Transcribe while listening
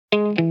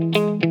Welcome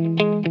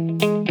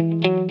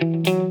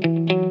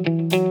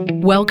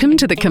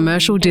to the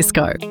Commercial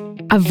Disco,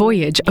 a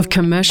voyage of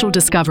commercial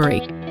discovery.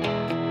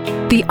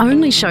 The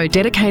only show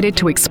dedicated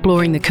to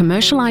exploring the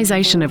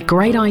commercialisation of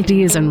great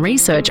ideas and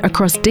research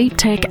across deep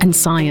tech and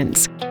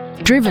science,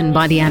 driven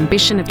by the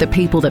ambition of the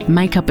people that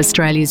make up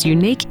Australia's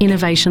unique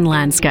innovation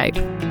landscape.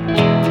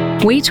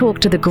 We talk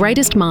to the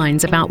greatest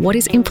minds about what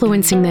is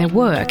influencing their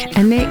work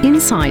and their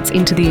insights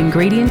into the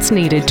ingredients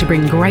needed to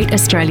bring great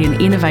Australian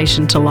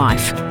innovation to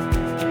life.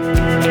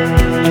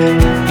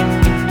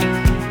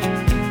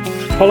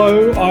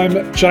 Hello,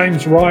 I'm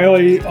James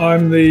Riley.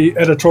 I'm the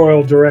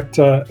editorial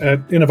director at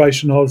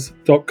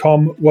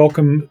innovationoz.com.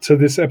 Welcome to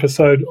this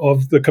episode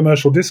of the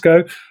Commercial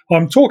Disco.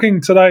 I'm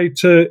talking today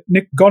to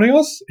Nick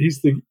Gonios.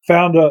 He's the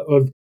founder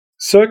of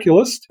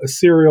Circulist, a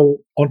serial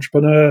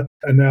entrepreneur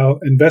and now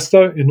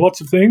investor in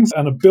lots of things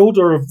and a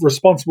builder of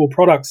responsible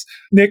products.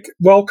 Nick,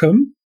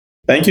 welcome.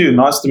 Thank you.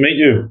 Nice to meet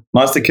you.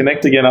 Nice to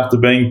connect again after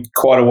being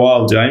quite a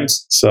while,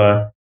 James.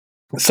 So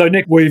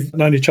Nick, we've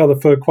known each other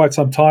for quite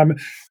some time.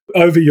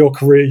 Over your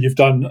career, you've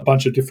done a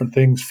bunch of different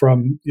things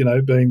from,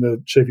 being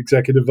the chief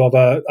executive of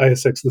a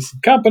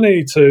ASX-listed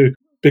company to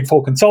Big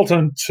Four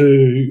consultant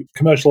to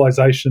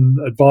commercialization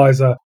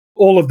advisor,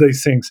 all of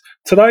these things.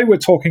 Today, we're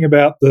talking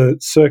about the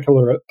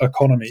circular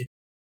economy.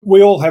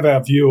 We all have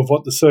our view of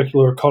what the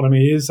circular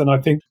economy is, and I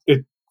think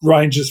it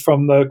ranges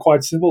from the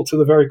quite simple to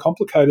the very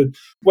complicated.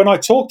 When I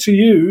talk to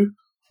you,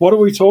 what are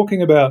we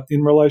talking about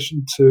in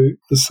relation to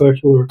the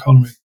circular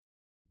economy?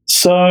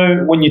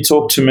 So when you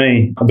talk to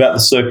me about the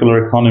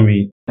circular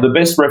economy, the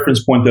best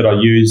reference point that I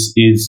use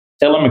is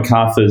Ellen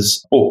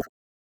MacArthur's book.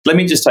 Let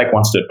me just take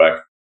one step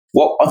back.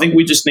 Well, I think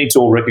we just need to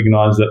all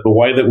recognize that the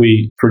way that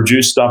we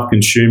produce stuff,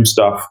 consume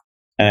stuff,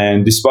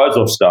 and dispose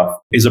of stuff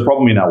is a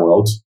problem in our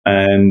world.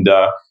 And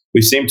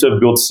we seem to have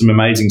built some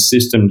amazing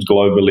systems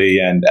globally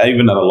and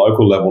even at a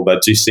local level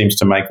that just seems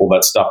to make all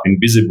that stuff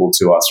invisible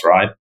to us,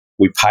 right?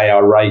 We pay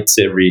our rates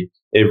every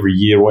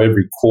year or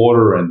every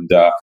quarter,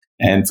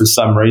 and for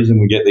some reason,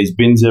 we get these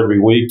bins every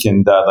week,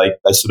 and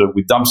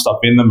we dump stuff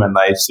in them, and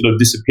they sort of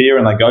disappear,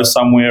 and they go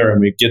somewhere, and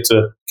we get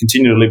to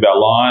continue to live our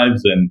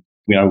lives, and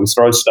we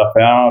throw stuff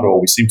out, or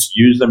we seem to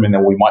use them, and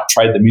then we might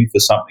trade them in for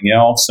something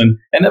else, and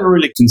never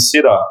really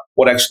consider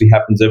what actually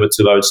happens ever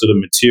to those sort of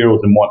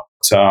materials and what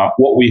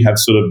we have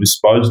sort of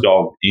disposed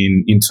of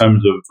in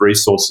terms of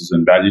resources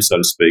and value, so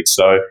to speak.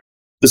 So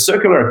the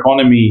circular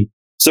economy.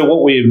 So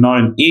what we have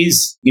known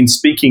is, in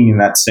speaking in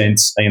that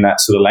sense, in that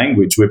sort of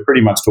language, we're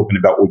pretty much talking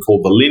about what we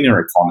call the linear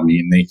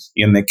economy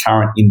in the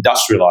current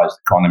industrialized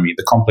economy,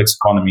 the complex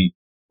economy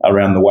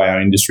around the way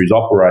our industries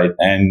operate.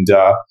 And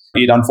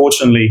it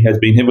unfortunately has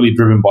been heavily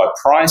driven by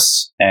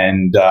price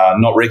and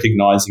not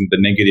recognizing the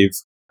negative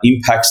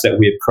impacts that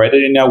we have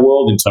created in our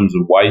world in terms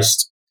of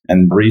waste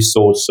and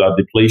resource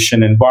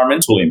depletion,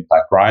 environmental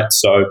impact, right?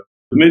 So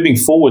moving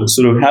forward,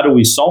 sort of how do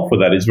we solve for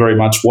that is very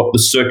much what the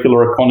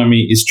circular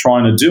economy is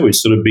trying to do,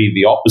 is sort of be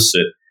the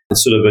opposite.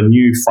 It's sort of a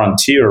new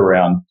frontier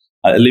around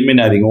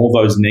eliminating all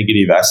those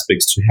negative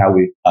aspects to how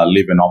we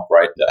live and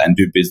operate and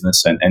do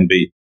business and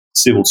be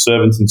civil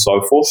servants and so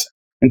forth,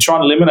 and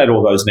trying to eliminate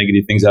all those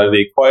negative things out of the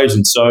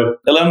equation. So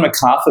Ellen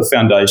MacArthur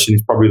Foundation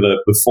is probably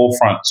the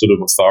forefront sort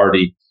of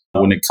authority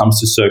when it comes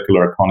to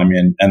circular economy,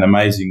 and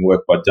amazing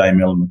work by Dame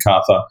Ellen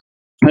MacArthur,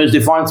 has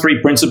defined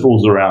three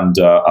principles around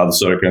the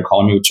circular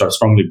economy, which I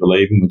strongly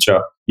believe in, which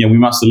are, we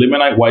must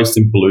eliminate waste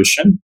and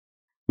pollution,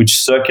 which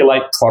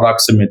circulate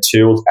products and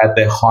materials at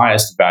their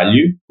highest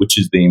value, which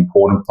is the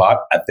important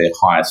part, at their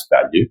highest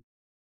value.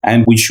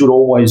 And we should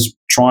always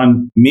try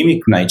and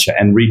mimic nature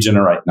and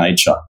regenerate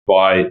nature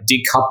by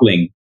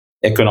decoupling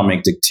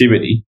economic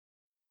activity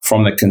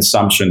from the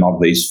consumption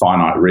of these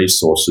finite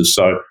resources.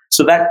 So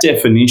that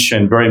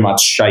definition very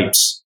much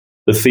shapes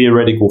the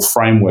theoretical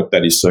framework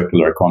that is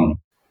circular economy.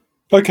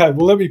 Okay,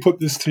 well, let me put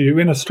this to you.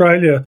 In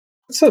Australia,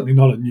 it's certainly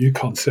not a new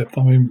concept.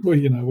 I mean,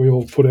 we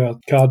all put our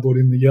cardboard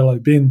in the yellow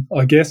bin,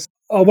 I guess.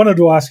 I wanted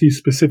to ask you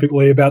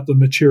specifically about the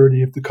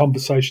maturity of the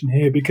conversation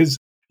here, because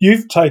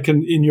you've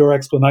taken in your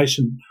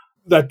explanation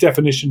that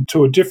definition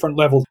to a different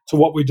level to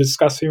what we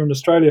discuss here in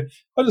Australia.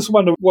 I just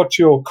wonder what's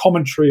your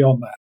commentary on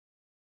that?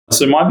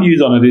 So my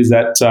views on it is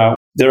that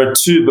there are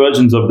two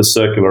versions of the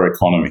circular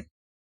economy.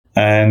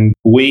 And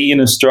we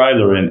in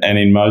Australia and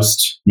in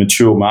most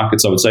mature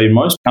markets, I would say in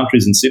most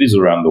countries and cities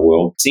around the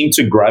world, seem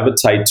to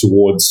gravitate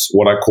towards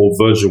what I call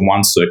version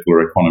 1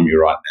 circular economy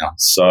right now.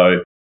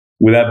 So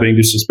without being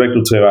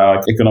disrespectful to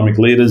our economic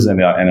leaders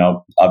and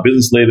our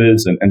business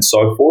leaders and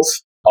so forth,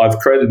 I've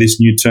created this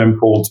new term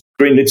called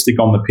green lipstick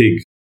on the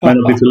pig. May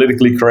not be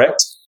politically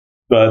correct,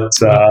 but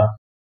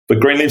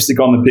green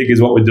lipstick on the pig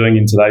is what we're doing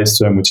in today's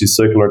term, which is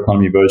circular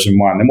economy version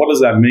 1. And what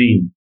does that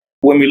mean?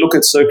 When we look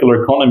at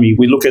circular economy,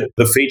 we look at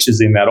the features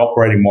in that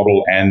operating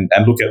model and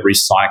look at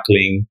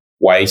recycling,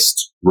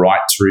 waste, right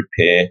to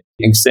repair,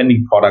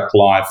 extending product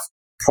life,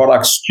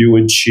 product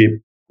stewardship.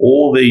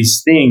 All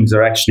these things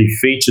are actually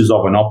features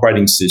of an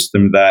operating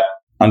system that,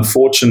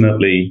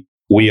 unfortunately,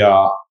 we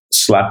are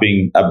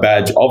slapping a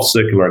badge of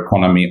circular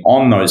economy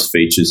on those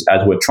features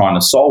as we're trying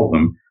to solve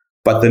them.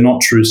 but they're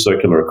not true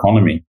circular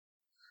economy.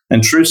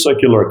 And true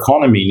circular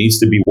economy needs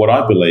to be what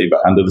I believe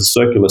under the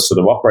circular sort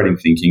of operating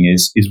thinking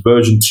is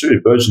version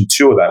 2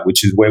 of that,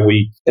 which is where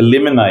we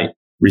eliminate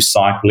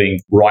recycling,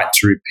 right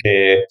to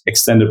repair,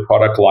 extended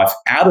product life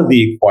out of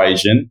the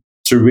equation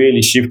to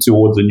really shift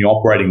towards a new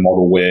operating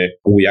model where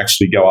we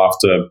actually go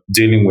after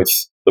dealing with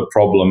the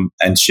problem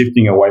and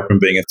shifting away from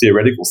being a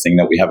theoretical thing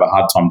that we have a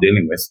hard time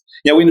dealing with.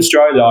 In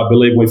Australia, I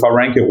believe if I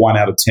rank it 1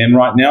 out of 10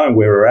 right now and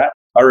where we're at,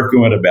 I reckon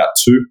we're at about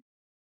 2.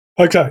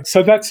 Okay,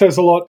 so that says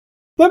a lot.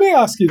 Let me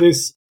ask you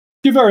this.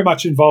 You're very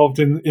much involved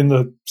in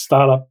the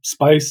startup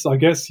space, I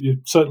guess. You're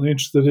certainly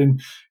interested in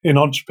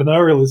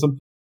entrepreneurialism.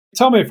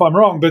 Tell me if I'm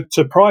wrong, but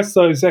to price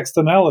those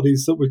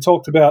externalities that we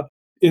talked about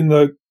in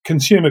the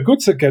consumer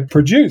goods that get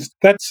produced,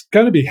 that's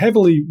going to be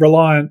heavily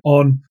reliant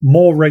on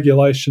more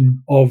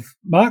regulation of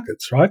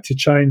markets, right, to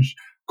change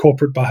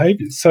corporate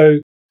behaviours. So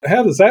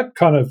how does that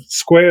kind of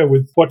square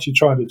with what you're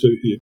trying to do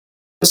here?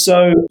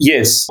 So,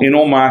 yes, in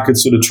all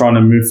markets sort of trying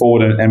to move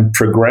forward and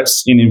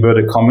progress in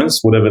inverted commas,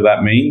 whatever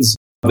that means,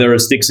 there are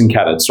sticks and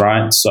carrots,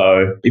 right?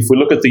 So if we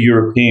look at the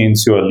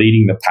Europeans who are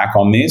leading the pack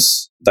on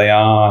this, they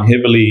are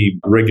heavily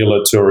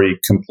regulatory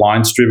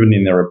compliance driven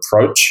in their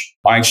approach.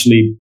 I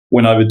actually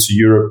went over to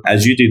Europe,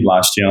 as you did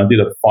last year. I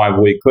did a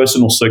 5-week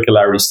personal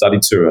circularity study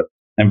tour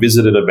and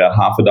visited about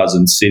half a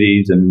dozen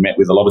cities and met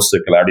with a lot of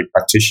circularity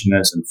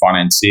practitioners and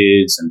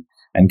financiers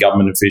and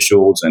government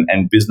officials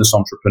and business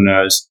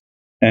entrepreneurs.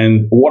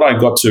 And what I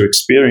got to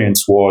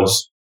experience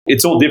was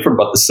it's all different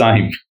but the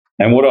same.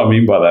 And what do I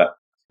mean by that?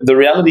 The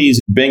reality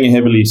is being a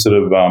heavily sort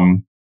of,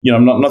 I'm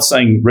not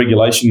saying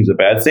regulation is a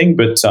bad thing,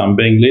 but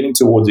leaning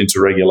towards into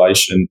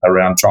regulation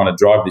around trying to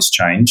drive this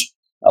change.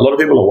 A lot of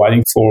people are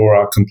waiting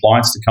for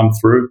compliance to come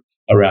through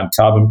around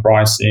carbon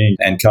pricing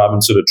and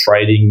carbon sort of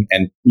trading,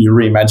 and you're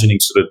reimagining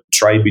sort of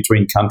trade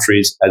between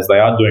countries as they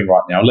are doing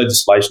right now.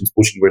 Legislation's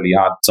pushing really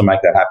hard to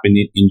make that happen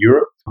in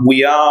Europe.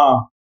 We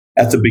are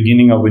at the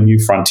beginning of a new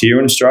frontier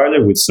in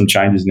Australia with some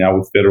changes now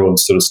with federal and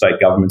sort of state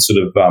governments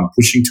sort of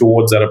pushing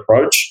towards that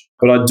approach.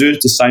 But I do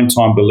at the same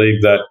time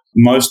believe that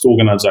most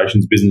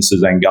organisations,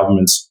 businesses and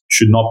governments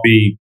should not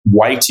be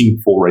waiting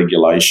for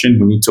regulation.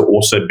 We need to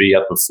also be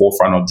at the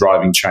forefront of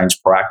driving change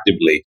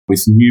proactively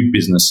with new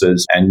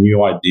businesses and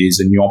new ideas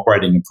and new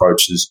operating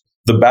approaches.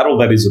 The battle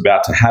that is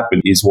about to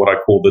happen is what I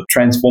call the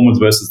transformers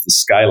versus the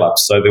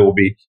scale-ups. So there will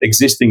be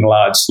existing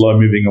large,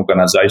 slow-moving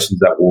organisations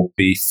that will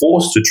be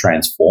forced to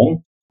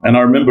transform. And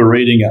I remember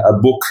reading a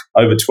book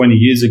over 20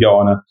 years ago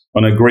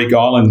on a Greek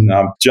island,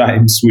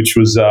 James, which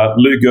was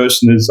Lou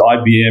Gerstner's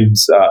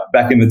IBM's,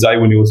 back in the day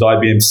when he was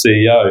IBM's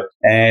CEO.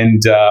 And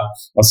I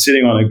was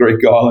sitting on a Greek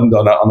island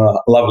on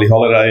a lovely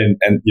holiday,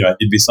 and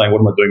you'd be saying,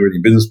 what am I doing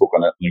reading a business book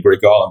on a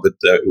Greek island? But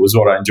it was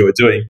what I enjoyed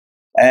doing.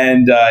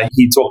 And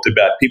he talked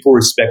about people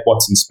respect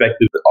what's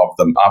inspected of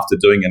them after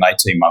doing an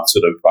 18-month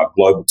sort of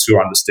global tour,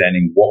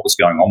 understanding what was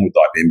going on with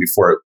IBM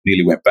before it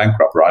nearly went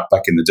bankrupt, right,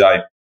 back in the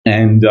day.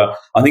 And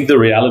I think the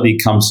reality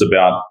comes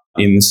about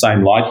in the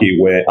same light here,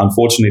 where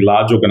unfortunately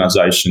large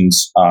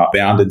organizations are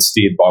bound and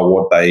steered by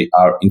what they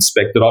are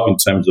inspected of in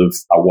terms of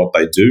what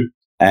they do.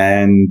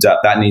 And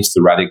that needs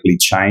to radically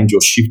change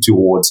or shift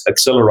towards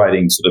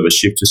accelerating sort of a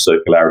shift to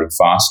circularity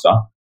faster.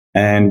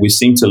 And we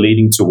seem to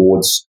leading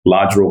towards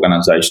larger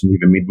organizations,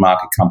 even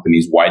mid-market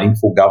companies, waiting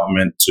for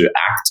government to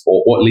act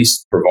or at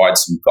least provide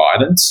some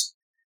guidance.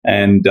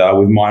 And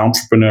with my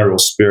entrepreneurial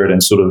spirit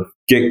and sort of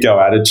get-go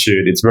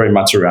attitude, it's very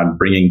much around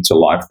bringing to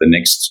life the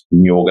next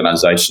new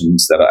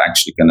organizations that are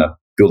actually going to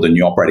build a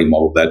new operating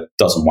model that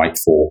doesn't wait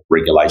for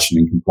regulation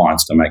and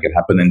compliance to make it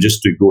happen and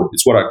just do good.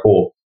 It's what I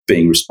call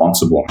being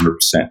responsible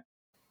 100%.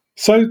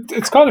 So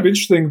it's kind of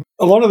interesting.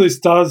 A lot of this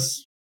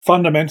does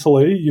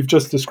fundamentally, you've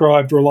just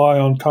described, rely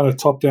on kind of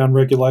top-down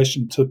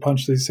regulation to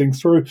punch these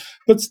things through.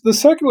 But the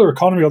circular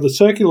economy or the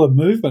circular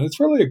movement,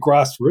 it's really a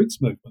grassroots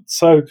movement.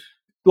 So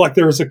like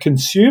there is a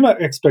consumer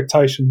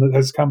expectation that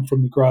has come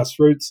from the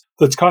grassroots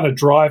that's kind of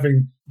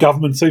driving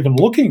governments even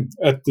looking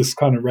at this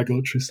kind of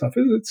regulatory stuff.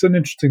 It's an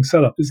interesting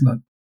setup, isn't it?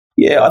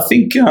 Yeah, I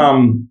think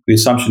the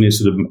assumption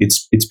is sort of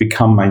it's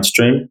become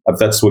mainstream, if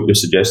that's what you're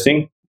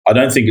suggesting. I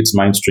don't think it's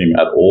mainstream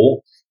at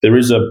all. There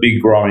is a big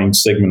growing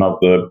segment of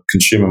the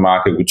consumer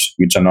market,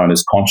 which are known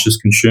as conscious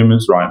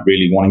consumers, right?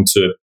 Really wanting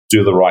to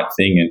do the right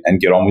thing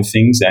and get on with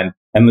things.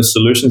 And the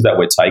solutions that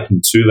we're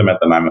taking to them at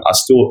the moment are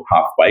still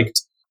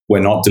half-baked. We're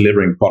not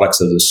delivering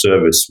products as a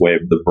service where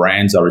the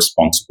brands are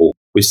responsible.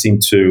 We seem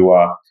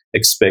to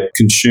expect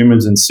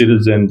consumers and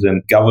citizens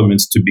and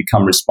governments to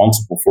become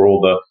responsible for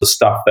all the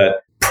stuff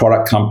that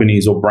product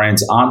companies or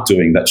brands aren't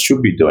doing that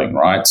should be doing,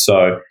 right?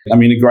 So, I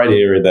mean, a great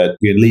area that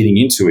we're leading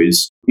into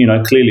is,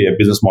 clearly a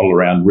business model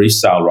around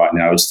resale right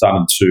now is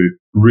starting to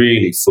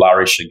really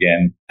flourish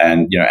again.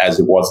 And, as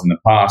it was in the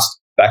past,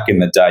 back in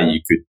the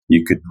day,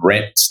 you could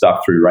rent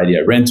stuff through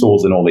radio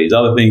rentals and all these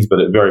other things, but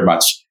it very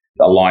much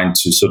aligned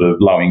to sort of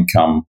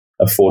low-income,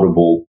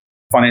 affordable,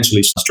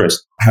 financially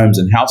stressed homes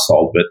and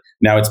household. But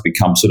now it's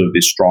become sort of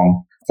this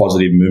strong,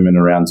 positive movement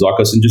around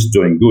Zykos and just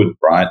doing good,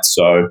 right?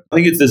 So I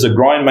think there's a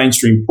growing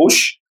mainstream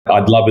push.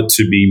 I'd love it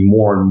to be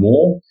more and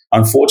more.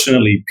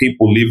 unfortunately,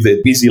 people live their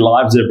busy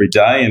lives every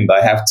day and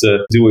they have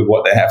to deal with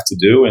what they have to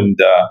do. And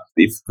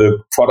if the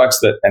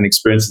products and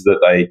experiences that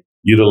they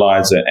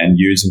utilize and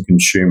use and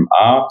consume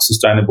are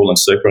sustainable and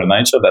circular in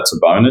nature, that's a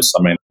bonus.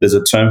 I mean, there's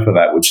a term for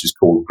that, which is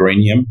called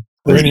greenium.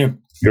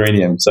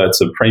 Greenium. So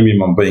it's a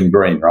premium on being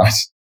green, right?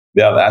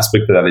 The other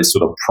aspect of that is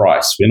sort of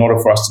price. In order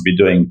for us to be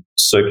doing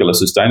circular,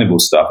 sustainable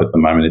stuff at the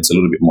moment, it's a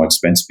little bit more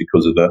expensive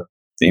because of the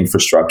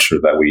infrastructure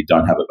that we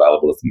don't have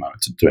available at the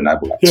moment to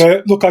enable that.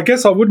 Yeah, look, I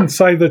guess I wouldn't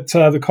say that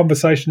the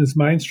conversation is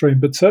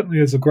mainstream, but certainly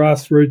as a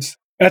grassroots,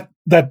 at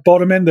that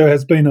bottom end, there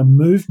has been a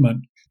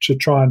movement to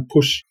try and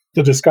push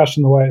the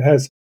discussion the way it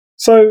has.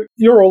 So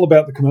you're all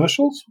about the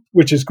commercials,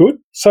 which is good.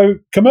 So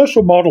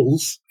commercial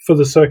models for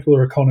the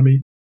circular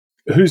economy,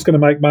 who's going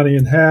to make money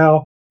and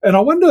how? And I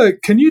wonder,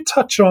 can you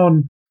touch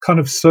on kind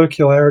of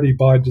circularity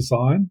by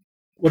design?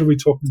 What are we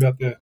talking about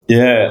there?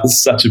 Yeah,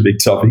 it's such a big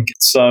topic.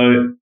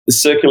 So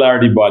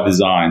circularity by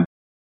design.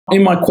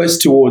 In my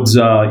quest towards,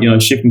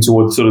 shifting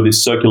towards sort of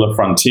this circular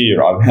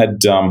frontier, I've had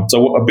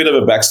so a bit of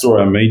a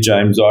backstory on me,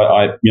 James.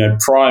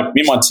 Prior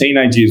in my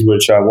teenage years,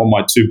 which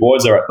my two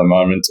boys are at the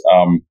moment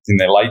in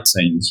their late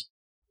teens,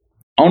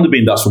 I wanted to be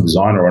an industrial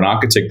designer or an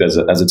architect as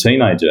a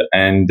teenager,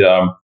 and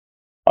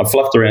I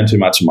fluffed around too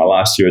much in my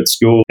last year at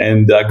school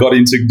and got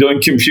into doing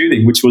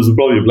computing, which was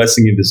probably a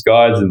blessing in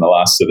disguise in the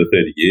last sort of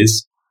 30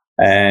 years.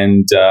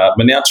 And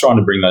but now trying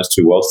to bring those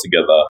two worlds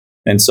together.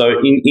 And so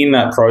in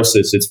that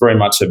process, it's very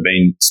much have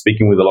been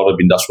speaking with a lot of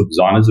industrial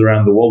designers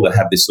around the world that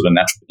have this sort of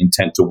natural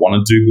intent to want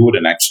to do good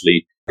and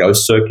actually go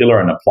circular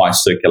and apply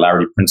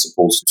circularity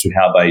principles to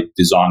how they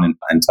design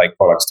and take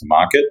products to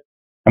market.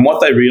 And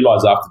what they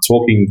realize after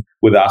talking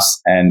with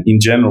us and in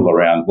general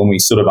around when we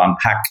sort of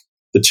unpack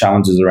the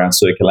challenges around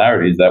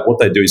circularity is that what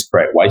they do is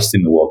create waste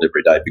in the world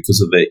every day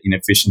because of the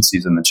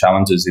inefficiencies and the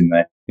challenges in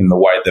the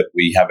way that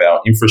we have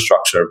our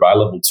infrastructure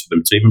available to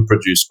them to even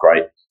produce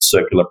great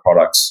circular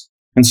products.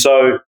 And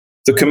so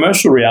the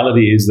commercial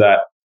reality is that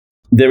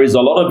there is a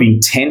lot of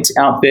intent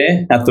out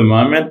there at the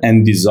moment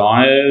and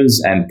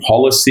desires and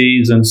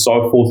policies and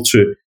so forth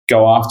to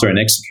go after and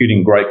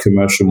executing great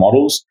commercial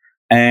models.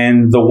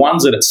 And the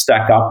ones that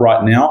stack up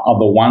right now are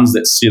the ones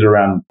that sit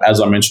around,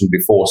 as I mentioned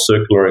before,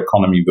 circular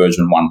economy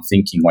version 1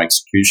 thinking or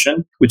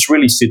execution, which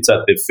really sits at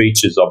the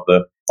features of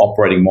the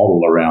operating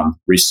model around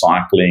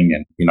recycling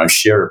and,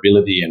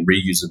 shareability and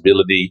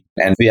reusability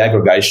and the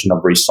aggregation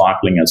of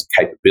recycling as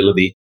a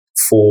capability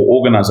for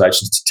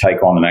organizations to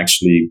take on and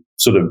actually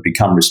sort of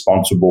become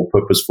responsible,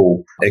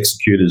 purposeful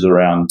executors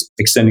around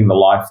extending the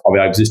life of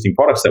our existing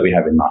products that we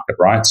have in market,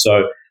 right?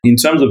 So in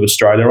terms of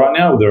Australia right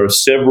now, there are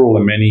several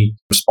and many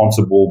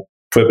responsible,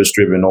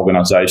 purpose-driven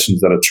organizations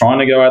that are trying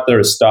to go out there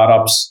as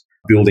startups,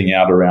 building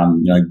out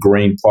around,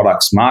 green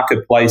products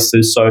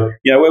marketplaces. So,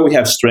 where we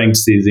have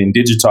strengths is in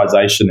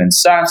digitization and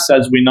SaaS,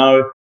 as we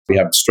know. We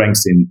have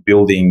strengths in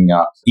building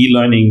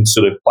e-learning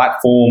sort of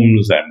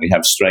platforms, and we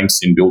have strengths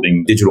in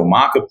building digital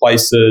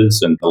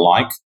marketplaces and the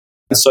like.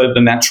 And so the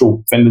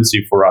natural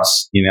tendency for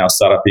us in our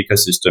startup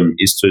ecosystem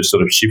is to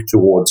sort of shift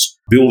towards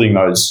building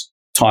those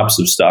types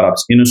of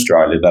startups in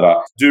Australia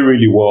that do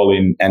really well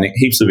in and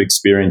heaps of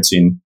experience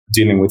in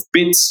dealing with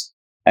bits,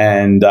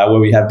 and where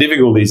we have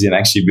difficulties in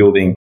actually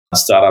building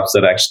startups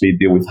that actually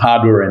deal with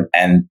hardware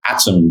and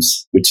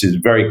atoms, which is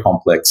very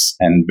complex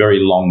and very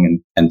long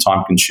and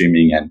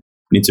time-consuming, and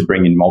need to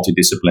bring in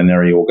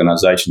multidisciplinary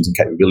organizations and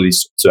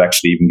capabilities to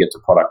actually even get to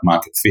product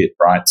market fit,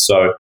 right?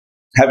 So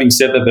having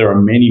said that, there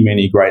are many,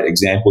 many great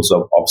examples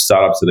of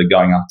startups that are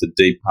going after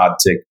deep, hard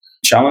tech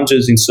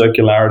challenges in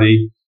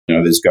circularity.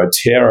 There's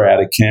GoTerra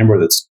out of Canberra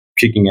that's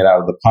kicking it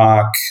out of the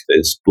park.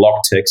 There's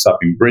BlockTex up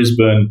in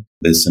Brisbane.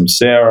 There's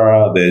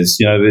Samsara. There's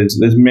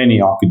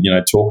many I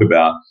could, talk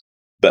about.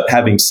 But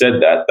having said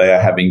that, they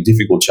are having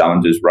difficult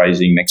challenges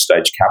raising next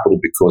stage capital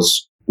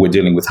because we're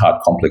dealing with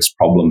hard, complex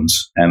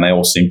problems, and they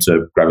all seem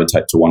to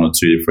gravitate to one or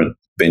two different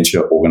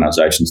venture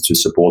organizations to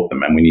support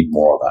them, and we need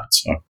more of that.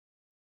 So.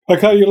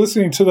 Okay, you're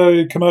listening to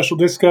the Commercial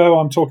Disco.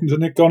 I'm talking to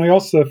Nick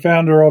Gonios, the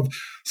founder of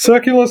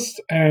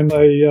Circulist and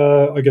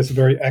a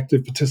very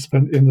active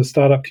participant in the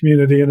startup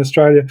community in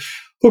Australia.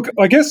 Look,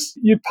 I guess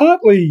you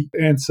partly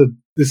answered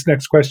this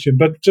next question,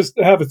 but just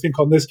have a think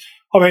on this.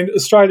 I mean,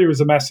 Australia is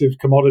a massive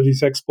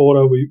commodities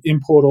exporter. We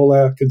import all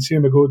our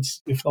consumer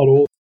goods, if not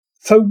all.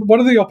 So what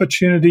are the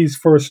opportunities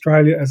for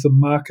Australia as a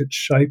market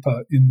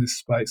shaper in this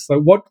space? So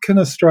what can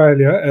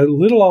Australia, a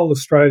little old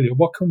Australia,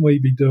 what can we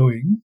be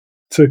doing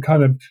to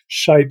kind of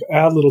shape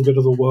our little bit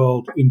of the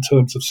world in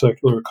terms of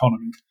circular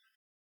economy?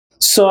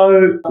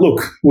 So,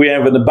 look, we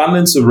have an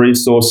abundance of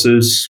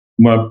resources.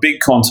 We're a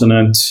big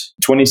continent,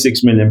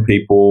 26 million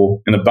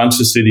people in a bunch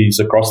of cities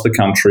across the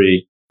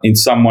country. In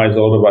some ways, a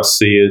lot of us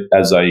see it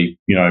as a,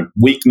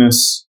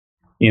 weakness.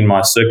 In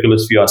my circular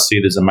view, I see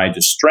it as a major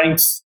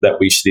strength that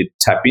we should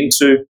tap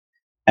into.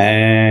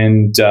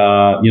 And,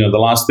 the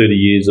last 30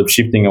 years of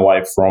shifting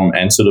away from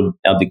and sort of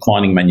our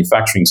declining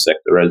manufacturing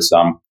sector has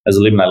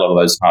eliminated a lot of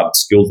those hard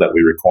skills that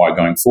we require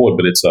going forward,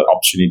 but it's an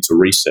opportunity to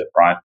reset,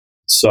 right?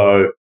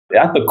 So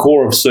at the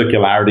core of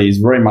circularity is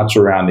very much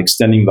around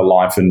extending the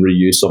life and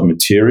reuse of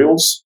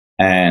materials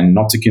and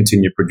not to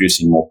continue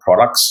producing more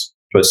products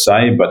per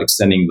se, but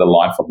extending the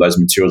life of those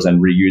materials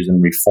and reuse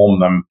and reform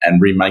them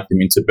and remake them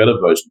into better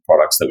version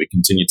products that we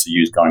continue to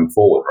use going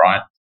forward,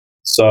 right?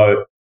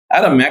 So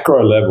at a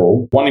macro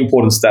level, one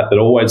important stat that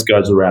always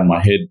goes around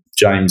my head,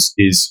 James,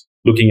 is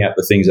looking at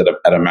the things at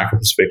a macro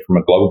perspective from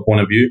a global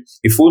point of view.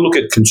 If we look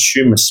at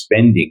consumer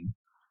spending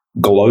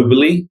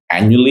globally,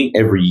 annually,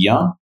 every year,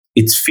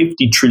 it's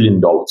 $50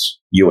 trillion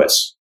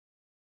US.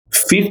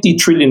 $50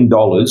 trillion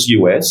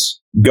US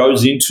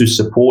goes into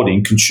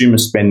supporting consumer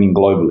spending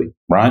globally,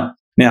 right?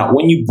 Now,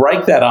 when you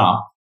break that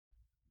up,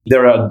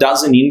 there are a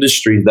dozen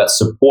industries that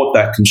support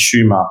that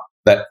consumer,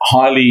 that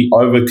highly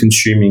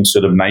over-consuming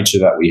sort of nature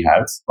that we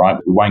have, right?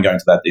 We won't go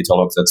into that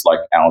detail because that's like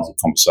hours of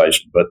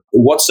conversation. But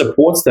what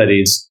supports that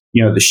is,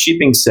 the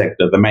shipping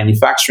sector, the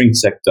manufacturing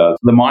sector,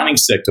 the mining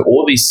sector,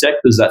 all these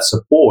sectors that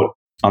support,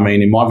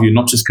 in my view,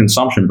 not just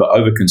consumption, but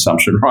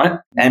overconsumption, right?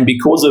 And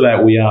because of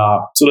that, we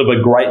are sort of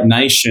a great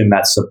nation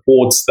that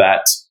supports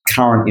that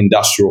current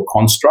industrial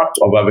construct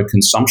of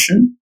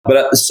overconsumption. But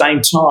at the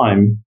same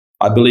time,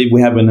 I believe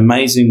we have an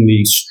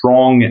amazingly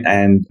strong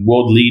and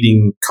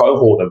world-leading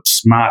cohort of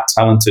smart,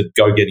 talented,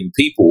 go-getting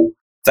people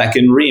that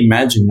can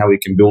reimagine how we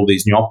can build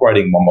these new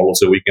operating models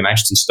so we can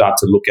actually start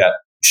to look at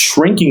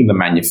shrinking the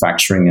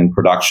manufacturing and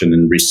production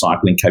and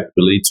recycling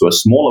capability to a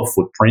smaller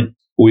footprint,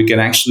 where we can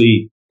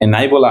actually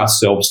enable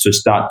ourselves to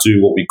start to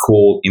what we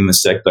call in the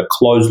sector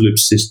closed-loop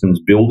systems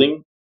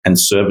building and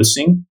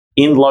servicing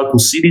in local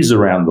cities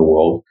around the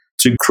world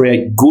to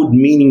create good,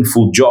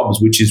 meaningful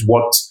jobs, which is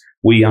what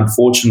we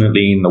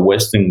unfortunately in the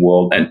Western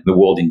world and the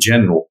world in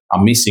general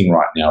are missing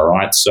right now,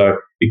 right? So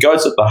it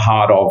goes at the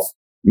heart of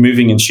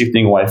moving and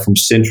shifting away from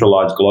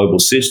centralized global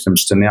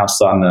systems to now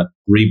starting to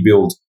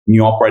rebuild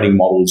new operating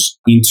models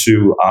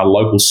into our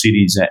local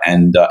cities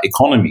and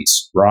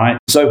economies, right?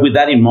 So with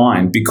that in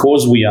mind,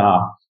 because we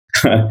are,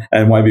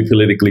 and won't be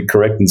politically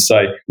correct and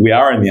say we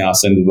are in the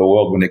arse end of the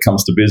world when it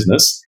comes to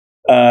business,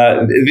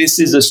 this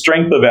is a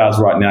strength of ours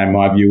right now, in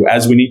my view,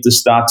 as we need to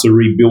start to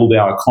rebuild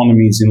our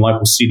economies in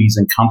local cities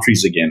and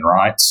countries again,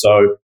 right?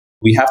 So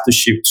we have to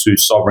shift to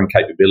sovereign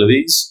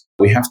capabilities.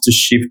 We have to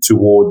shift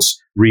towards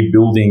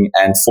rebuilding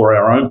and for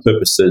our own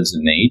purposes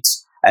and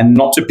needs, and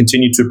not to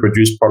continue to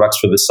produce products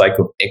for the sake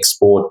of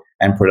export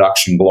and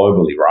production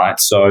globally, right?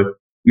 So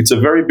it's a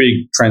very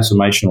big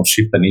transformational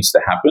shift that needs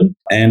to happen.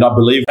 And I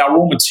believe our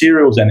raw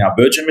materials and our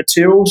virgin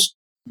materials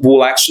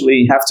will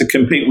actually have to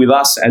compete with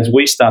us as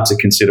we start to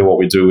consider what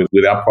we do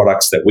with our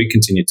products that we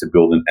continue to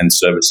build and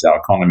service our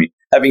economy.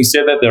 Having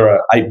said that, there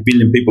are 8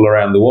 billion people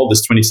around the world.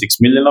 There's 26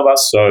 million of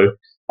us. So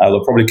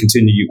they'll probably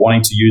continue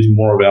wanting to use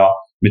more of our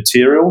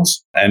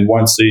materials and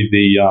won't see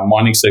the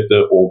mining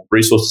sector or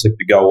resource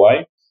sector go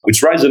away,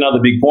 which raises another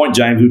big point,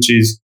 James, which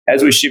is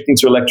as we're shifting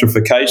to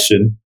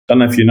electrification, I don't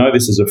know if you know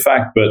this as a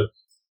fact, but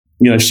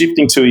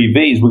shifting to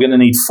EVs, we're going to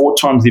need 4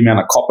 times the amount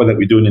of copper that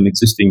we do in an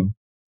existing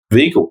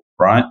vehicle,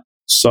 right?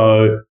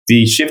 So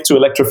the shift to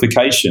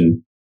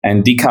electrification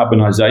and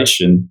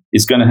decarbonisation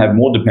is going to have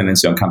more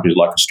dependency on countries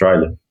like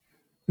Australia.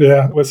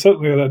 Yeah, we're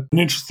certainly at an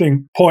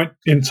interesting point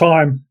in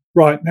time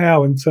right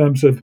now in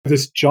terms of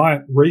this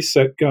giant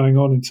reset going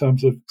on in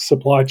terms of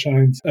supply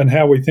chains and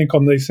how we think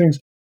on these things.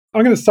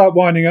 I'm going to start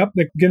winding up,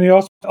 Nick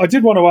Guineos. I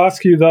did want to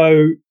ask you,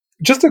 though,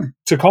 just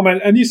to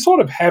comment, and you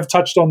sort of have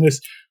touched on this,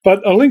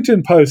 but a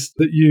LinkedIn post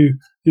that you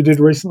did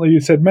recently,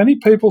 you said, many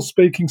people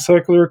speaking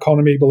circular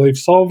economy believe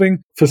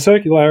solving for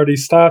circularity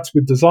starts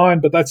with design,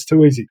 but that's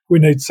too easy. We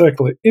need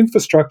circular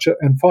infrastructure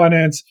and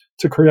finance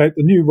to create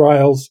the new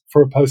rails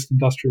for a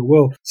post-industrial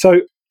world.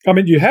 So,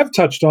 you have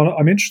touched on it.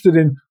 I'm interested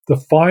in the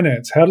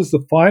finance. How does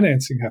the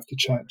financing have to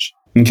change?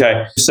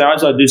 Okay. So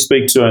as I do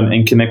speak to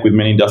and connect with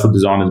many industrial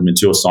designers and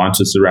material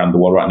scientists around the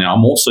world right now,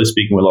 I'm also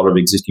speaking with a lot of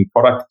existing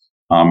product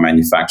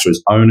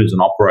manufacturers, owners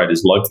and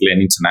operators locally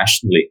and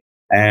internationally.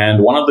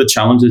 And one of the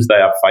challenges they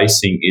are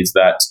facing is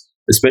that,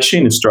 especially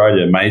in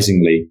Australia,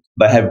 amazingly,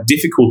 they have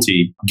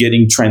difficulty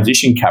getting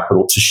transition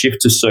capital to shift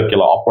to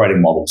circular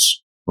operating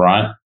models,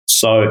 right?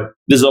 So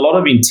there's a lot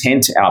of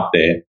intent out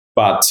there,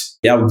 but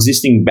our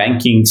existing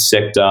banking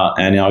sector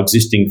and our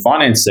existing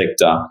finance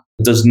sector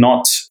does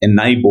not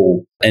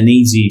enable an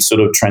easy sort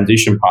of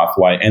transition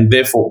pathway, and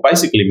therefore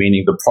basically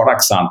meaning the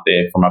products aren't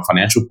there from a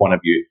financial point of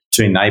view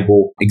to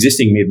enable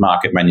existing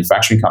mid-market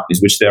manufacturing companies,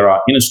 which there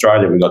are in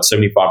Australia. We've got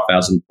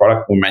 75,000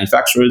 product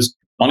manufacturers.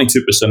 92%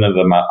 of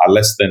them are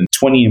less than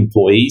 20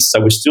 employees.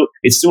 So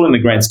it's still in the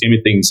grand scheme of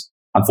things,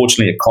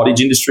 unfortunately, a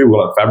cottage industry. We've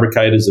got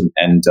fabricators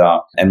and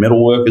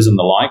metal workers and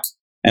the like.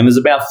 And there's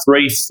about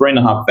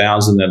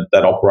 3,500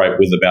 that operate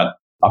with about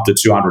up to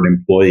 200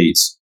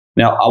 employees.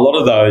 Now, a lot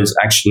of those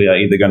actually are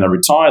either going to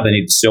retire, they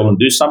need to sell and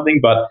do something,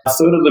 but a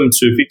third of them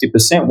to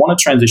 50% want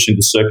to transition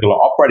to circular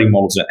operating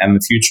models and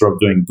the future of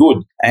doing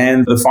good.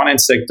 And the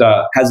finance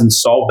sector hasn't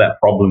solved that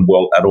problem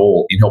well at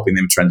all in helping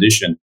them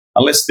transition,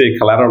 unless they're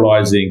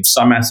collateralizing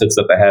some assets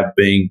that they have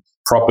being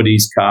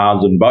properties,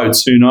 cars and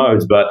boats, who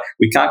knows? But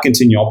we can't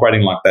continue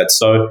operating like that.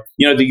 So,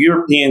 the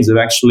Europeans have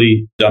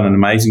actually done an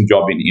amazing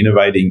job in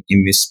innovating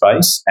in this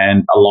space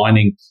and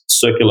aligning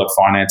circular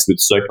finance with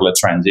circular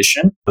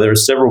transition. There are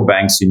several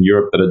banks in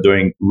Europe that are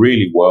doing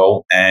really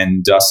well,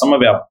 and some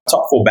of our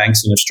top 4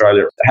 banks in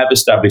Australia have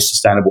established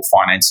sustainable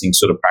financing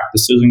sort of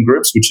practices and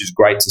groups, which is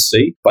great to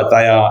see. But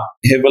they are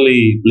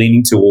heavily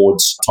leaning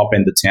towards top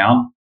end of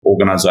town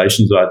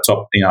organizations that are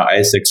top,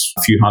 ASX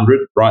few hundred,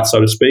 right,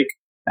 so to speak.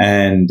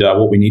 And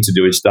what we need to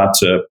do is start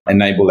to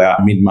enable our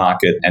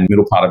mid-market and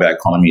middle part of our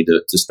economy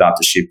to start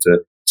to shift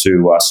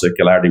to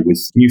circularity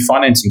with new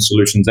financing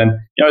solutions. And,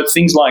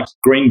 things like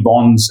green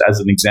bonds, as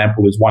an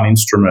example, is one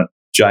instrument,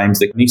 James,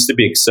 that needs to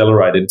be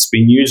accelerated. It's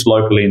been used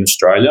locally in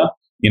Australia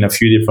in a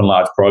few different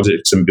large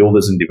projects and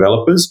builders and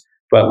developers,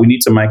 but we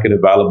need to make it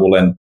available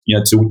and,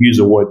 to use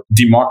a word,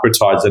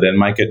 democratize it and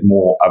make it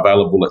more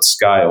available at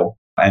scale.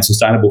 And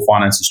sustainable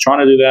finance is trying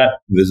to do that.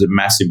 There's a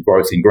massive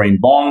growth in green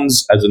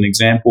bonds, as an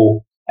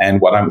example. And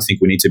I don't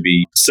think we need to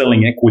be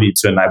selling equity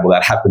to enable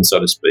that happen, so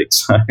to speak.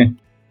 So.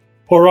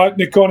 All right,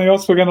 Nick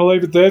Kornios, we're going to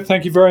leave it there.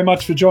 Thank you very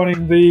much for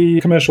joining the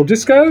Commercial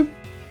Disco.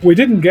 We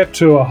didn't get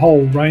to a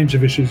whole range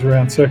of issues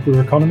around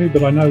circular economy,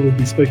 but I know we'll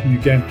be speaking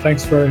again.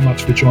 Thanks very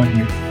much for joining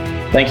me.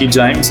 Thank you,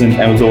 James, and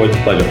it was always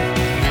a pleasure.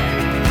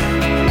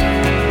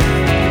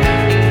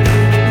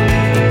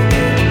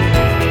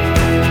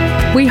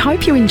 We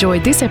hope you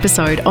enjoyed this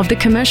episode of the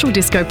Commercial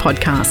Disco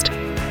podcast.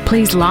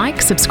 Please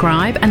like,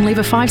 subscribe and leave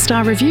a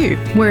 5-star review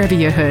wherever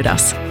you heard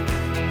us.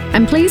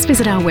 And please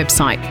visit our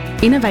website,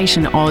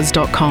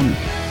 innovationoz.com,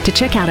 to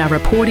check out our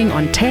reporting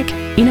on tech,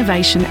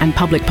 innovation and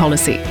public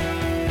policy.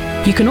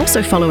 You can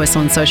also follow us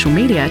on social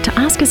media to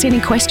ask us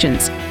any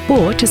questions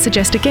or to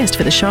suggest a guest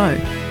for the show.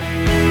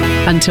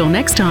 Until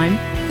next time,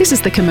 this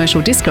is the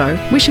Commercial Disco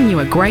wishing you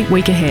a great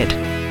week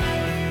ahead.